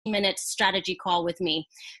15-minute strategy call with me.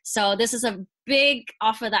 So this is a big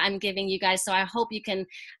offer that I'm giving you guys. So I hope you can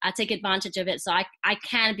take advantage of it. So I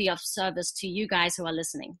can be of service to you guys who are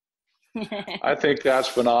listening. I think that's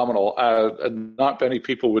phenomenal. Not many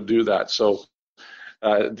people would do that. So,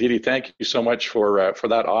 Didi, thank you so much for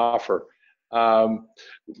that offer.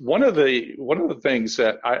 One of the things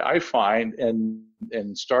that I find,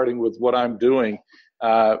 and starting with what I'm doing,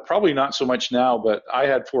 probably not so much now, but I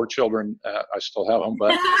had 4 children. I still have them,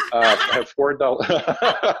 but I have 4 adult.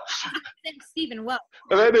 Stephen, what?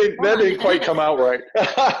 That didn't quite come out right.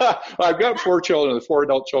 I've got 4 children, 4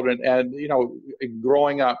 adult children, and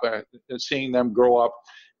growing up, seeing them grow up,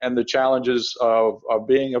 and the challenges of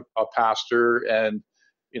being a pastor, and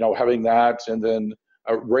having that, and then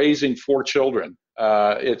raising 4 children.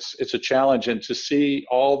 It's a challenge, and to see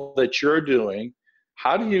all that you're doing,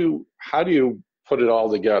 how do you put it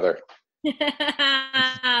all together?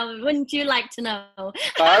 Wouldn't you like to know?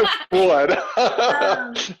 I would.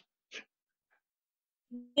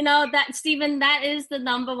 That, Stephen, that is the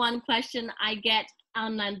number one question I get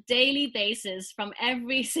on a daily basis from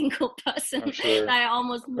every single person sure. that I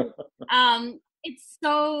almost meet.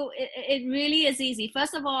 It really is easy.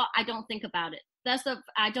 First of all, I don't think about it.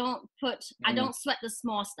 I don't sweat the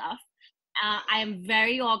small stuff. I am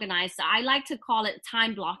very organized. I like to call it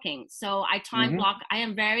time blocking. So I time block. I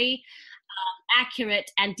am very accurate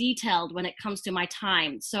and detailed when it comes to my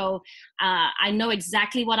time. So I know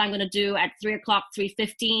exactly what I'm going to do at 3:00,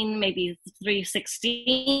 3:15, maybe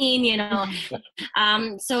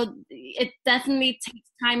 3:16, so it definitely takes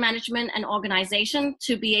time management and organization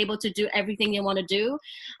to be able to do everything you want to do.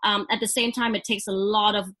 At the same time, it takes a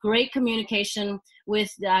lot of great communication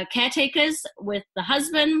with caretakers, with the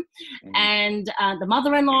husband and the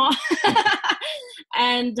mother-in-law.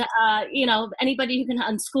 And, anybody who can,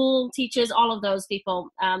 and school teachers, all of those people,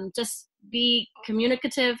 just be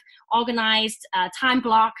communicative, organized, time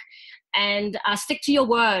block, and stick to your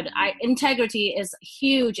word. Integrity is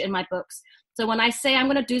huge in my books. So when I say I'm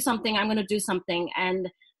going to do something, I'm going to do something, and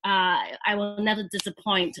I will never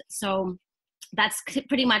disappoint. So that's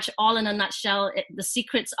pretty much all in a nutshell, the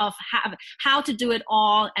secrets of how to do it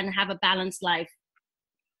all and have a balanced life.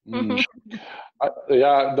 That's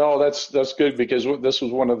good, because this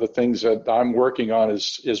was one of the things that I'm working on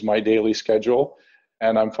is my daily schedule,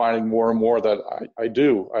 and I'm finding more and more that I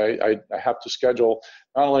have to schedule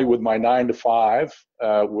not only with my 9 to 5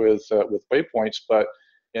 with Waypoints, but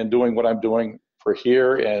in doing what I'm doing for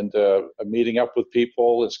here, and meeting up with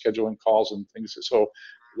people and scheduling calls and things. So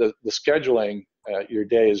the scheduling your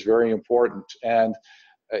day is very important, and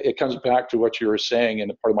it comes back to what you were saying, and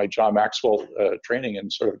part of my John Maxwell training and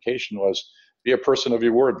certification was be a person of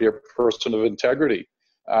your word, be a person of integrity,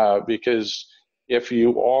 because if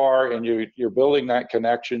you are, and you're building that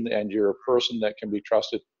connection, and you're a person that can be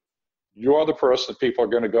trusted, you're the person that people are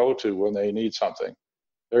going to go to when they need something.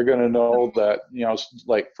 They're going to know that,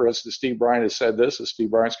 like, for instance, Steve Bryant has said this, Steve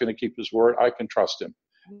Bryant's going to keep his word. I can trust him.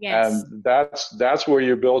 Yes. And that's where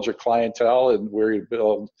you build your clientele, and where you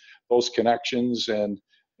build those connections. And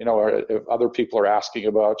if other people are asking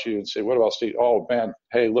about you and say, what about Steve? Oh man,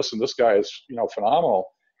 hey, listen, this guy is, phenomenal.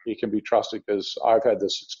 He can be trusted because I've had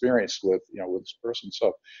this experience with this person.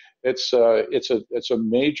 So it's a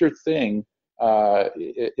major thing,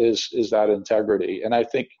 is that integrity. And I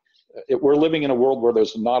think we're living in a world where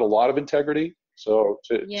there's not a lot of integrity. So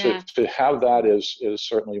to have that is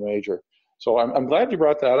certainly major. So I'm glad you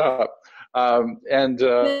brought that up.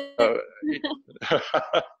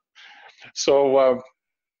 So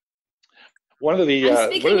one of the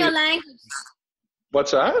I'm speaking your language.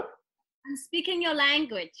 What's that? I'm speaking your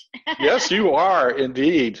language. Yes, you are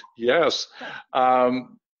indeed. Yes.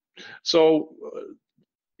 So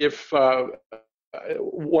if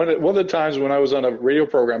one of the times when I was on a radio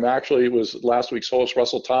program, actually it was last week's host,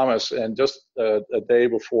 Russell Thomas, and just a day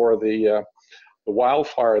before the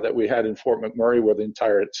wildfire that we had in Fort McMurray, where the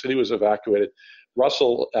entire city was evacuated,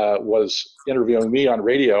 Russell was interviewing me on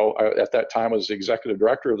radio. At that time, I was the executive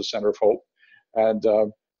director of the Center of Hope, and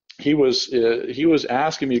he was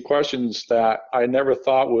asking me questions that I never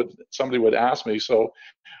thought somebody would ask me. So,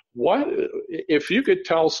 what if you could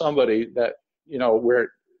tell somebody that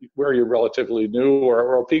where you're relatively new,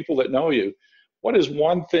 or people that know you, what is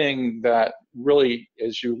one thing that really,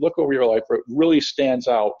 as you look over your life, really stands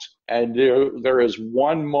out, and there is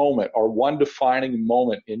one moment or one defining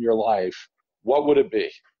moment in your life? What would it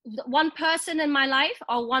be? One person in my life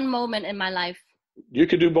or one moment in my life? You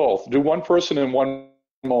could do both. Do one person in one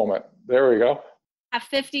moment. There we go. I have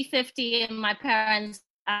 50-50 in my parents.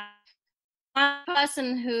 One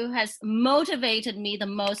person who has motivated me the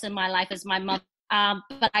most in my life is my mother.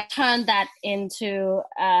 but I turned that into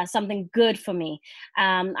something good for me.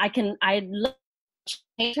 I love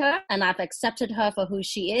her, and I've accepted her for who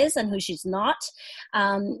she is and who she's not.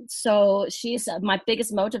 So she's my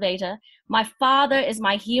biggest motivator. My father is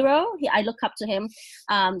my hero. I look up to him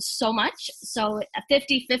so much. So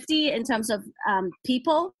 50-50 in terms of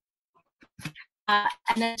people.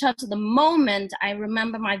 And in terms of the moment, I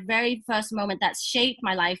remember my very first moment that shaped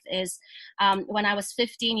my life is when I was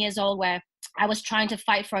 15 years old, where I was trying to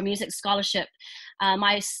fight for a music scholarship.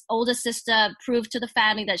 My older sister proved to the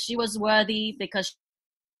family that she was worthy because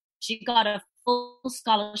she got a full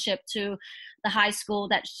scholarship to the high school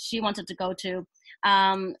that she wanted to go to.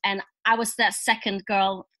 And I was that second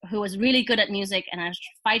girl who was really good at music, and I was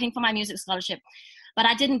fighting for my music scholarship, but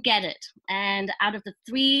I didn't get it. And out of the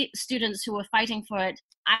 3 students who were fighting for it,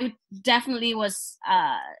 I definitely was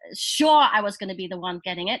sure I was going to be the one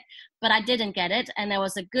getting it, but I didn't get it. And there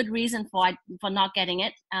was a good reason for not getting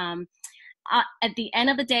it. At the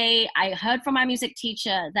end of the day, I heard from my music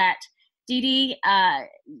teacher that, Didi,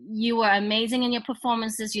 you were amazing in your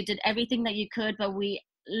performances. You did everything that you could, but we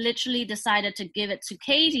literally decided to give it to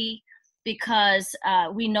Katie because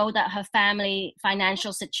we know that her family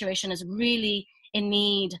financial situation is really in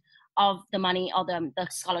need of the money or the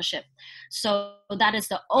scholarship. So that is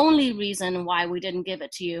the only reason why we didn't give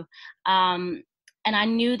it to you. And I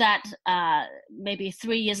knew that maybe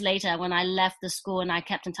 3 years later when I left the school, and I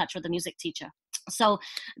kept in touch with the music teacher. So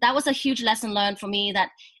that was a huge lesson learned for me, that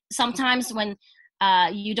sometimes when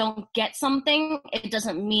you don't get something, it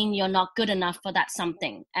doesn't mean you're not good enough for that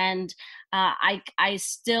something. And I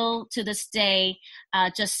still, to this day,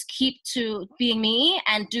 just keep to being me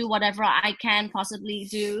and do whatever I can possibly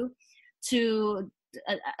do to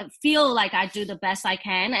feel like I do the best I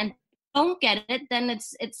can. And don't get it, then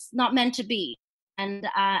it's not meant to be. And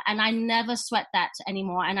I never sweat that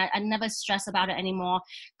anymore, and I never stress about it anymore,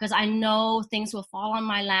 because I know things will fall on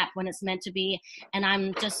my lap when it's meant to be. And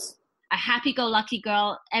I'm just a happy-go-lucky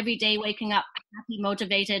girl, every day waking up happy,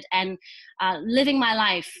 motivated, and living my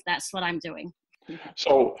life. That's what I'm doing.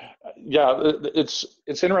 So, yeah, it's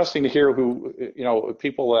interesting to hear who,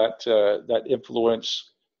 people that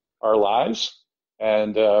influence our lives,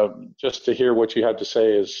 and just to hear what you had to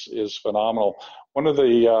say is phenomenal. One of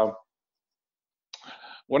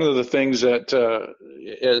the things that,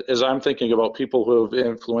 as I'm thinking about people who have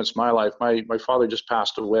influenced my life, my father just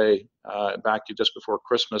passed away back just before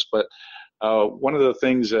Christmas, but one of the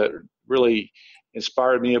things that really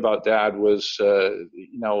inspired me about Dad was,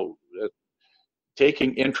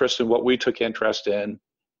 taking interest in what we took interest in.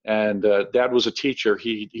 And Dad was a teacher.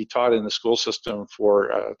 He taught in the school system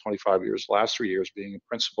for 25 years, last 3 years being a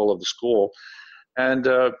principal of the school. And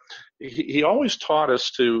he always taught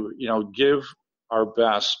us to, give our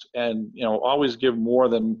best, and always give more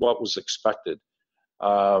than what was expected.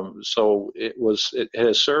 So it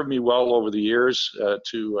has served me well over the years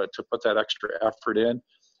to put that extra effort in.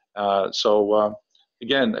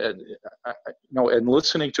 Again, and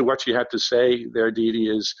listening to what you had to say there, Didi,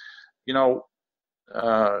 is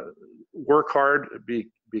work hard, be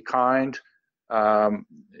kind.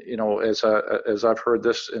 As I've heard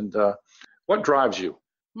this, and what drives you?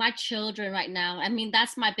 My children right now. I mean,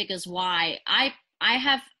 that's my biggest why. I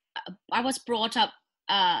was brought up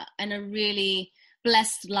in a really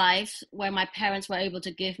blessed life where my parents were able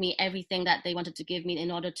to give me everything that they wanted to give me in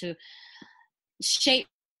order to shape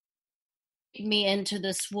me into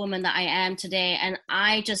this woman that I am today. And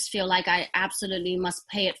I just feel like I absolutely must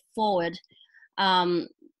pay it forward, and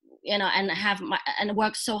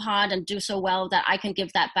work so hard and do so well that I can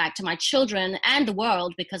give that back to my children and the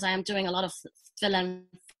world, because I am doing a lot of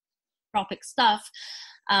philanthropic stuff.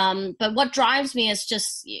 But what drives me is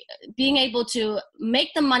just being able to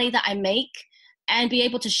make the money that I make and be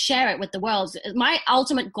able to share it with the world. My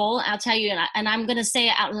ultimate goal, I'll tell you, and I'm going to say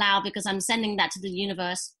it out loud because I'm sending that to the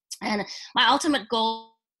universe. And my ultimate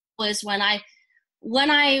goal is when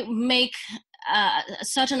I make a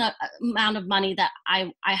certain amount of money that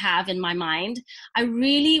I have in my mind, I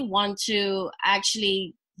really want to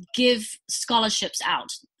actually give scholarships out.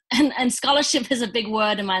 And scholarship is a big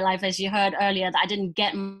word in my life, as you heard earlier, that I didn't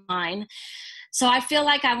get mine. So I feel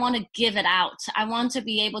like I want to give it out. I want to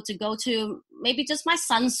be able to go to maybe just my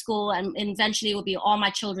son's school, and eventually it will be all my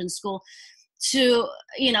children's school, to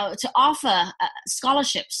offer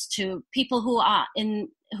scholarships to people who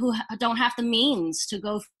don't have the means to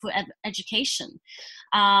go for education.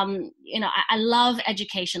 I love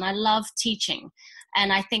education. I love teaching.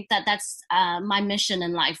 And I think that that's my mission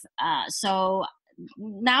in life. So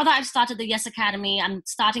now that I've started the Yes Academy, I'm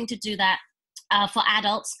starting to do that for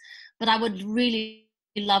adults, but I would really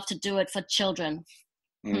love to do it for children.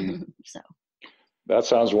 Mm. That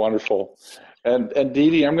sounds wonderful. And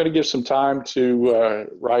Didi, I'm going to give some time to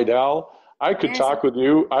Rydell. I could talk with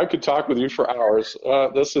you. I could talk with you for hours.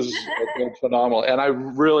 This has been phenomenal, and I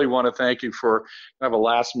really want to thank you for kind of a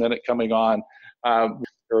last minute coming on.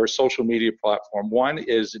 Her social media platform. One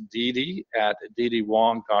is Didi at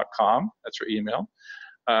didiwong.com. That's her email.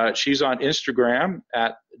 She's on Instagram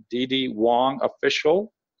at Didi Wong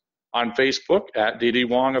Official, on Facebook at Didi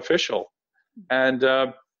Wong Official, and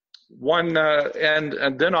and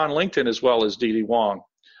then on LinkedIn as well as Didi Wong.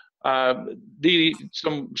 Didi,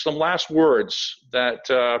 some last words that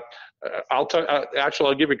I'll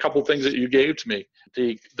give you a couple of things that you gave to me.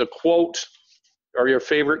 The quote, or your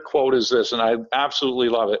favorite quote, is this, and I absolutely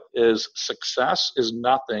love it, is success is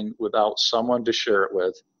nothing without someone to share it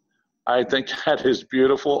with. I think that is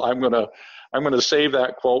beautiful. I'm gonna save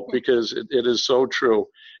that quote because it is so true.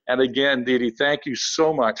 And again, Didi, thank you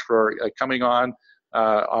so much for coming on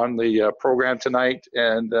the program tonight,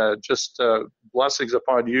 and just blessings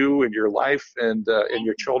upon you and your life and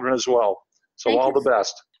your children as well. So all the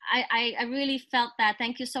best. I really felt that.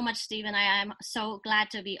 Thank you so much, Stephen. I am so glad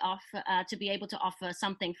to be able to offer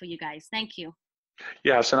something for you guys. Thank you.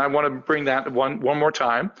 Yes, and I want to bring that one more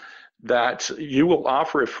time, that you will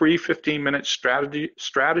offer a free 15-minute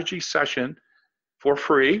strategy session for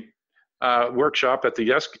free workshop at the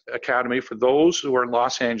Yes Academy for those who are in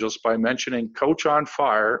Los Angeles by mentioning Coach on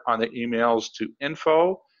Fire on the emails to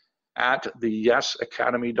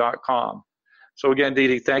info@theyesacademy.com. So again,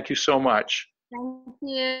 Didi, thank you so much. Thank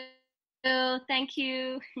you. Thank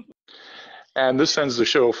you. And this ends the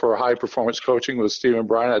show for High Performance Coaching with Stephen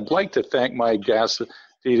Bryant. I'd like to thank my guest,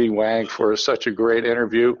 Didi Wong, for such a great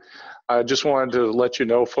interview. I just wanted to let you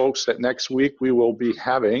know, folks, that next week we will be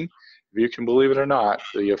having, if you can believe it or not,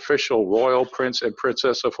 the official Royal Prince and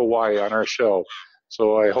Princess of Hawaii on our show.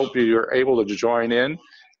 So I hope you're able to join in.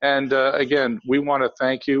 And again, we want to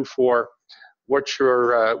thank you for what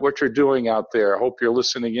you're doing out there. I hope you're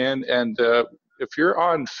listening in. And if you're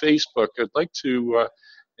on Facebook, I'd like to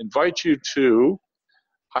invite you to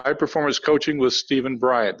High Performance Coaching with Stephen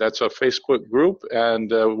Bryant. That's a Facebook group,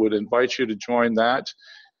 and would invite you to join that.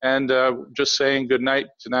 And just saying good night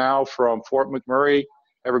to now from Fort McMurray.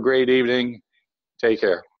 Have a great evening. Take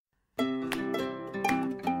care.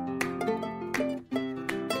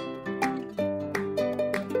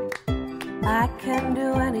 I can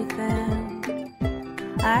do anything.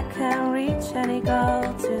 I can reach any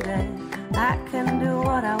goal today. I can do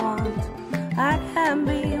what I want. I can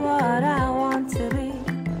be what I want to be.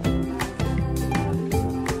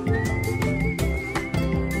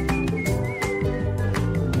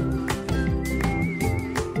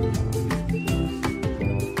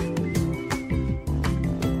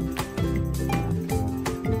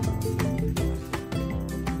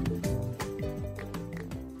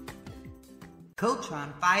 Coach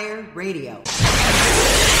on Fire Radio.